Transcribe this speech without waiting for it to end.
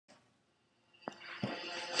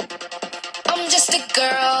just a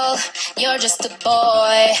girl, you're just a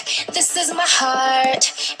boy. This is my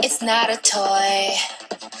heart, it's not a toy.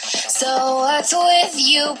 So what's with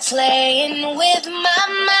you playing with my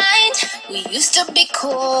mind? We used to be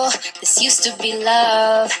cool, this used to be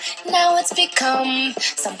love. Now it's become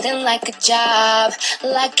something like a job.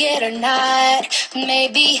 Like it or not,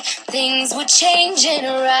 maybe things were changing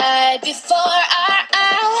right before our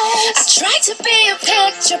eyes. I tried to be a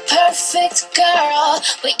picture perfect girl,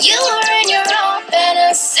 but you were in your own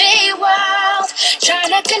fantasy world, trying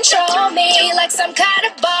to control me like some kind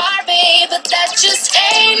of Barbie, but that just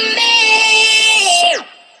ain't me.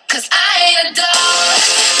 'Cause I ain't a doll.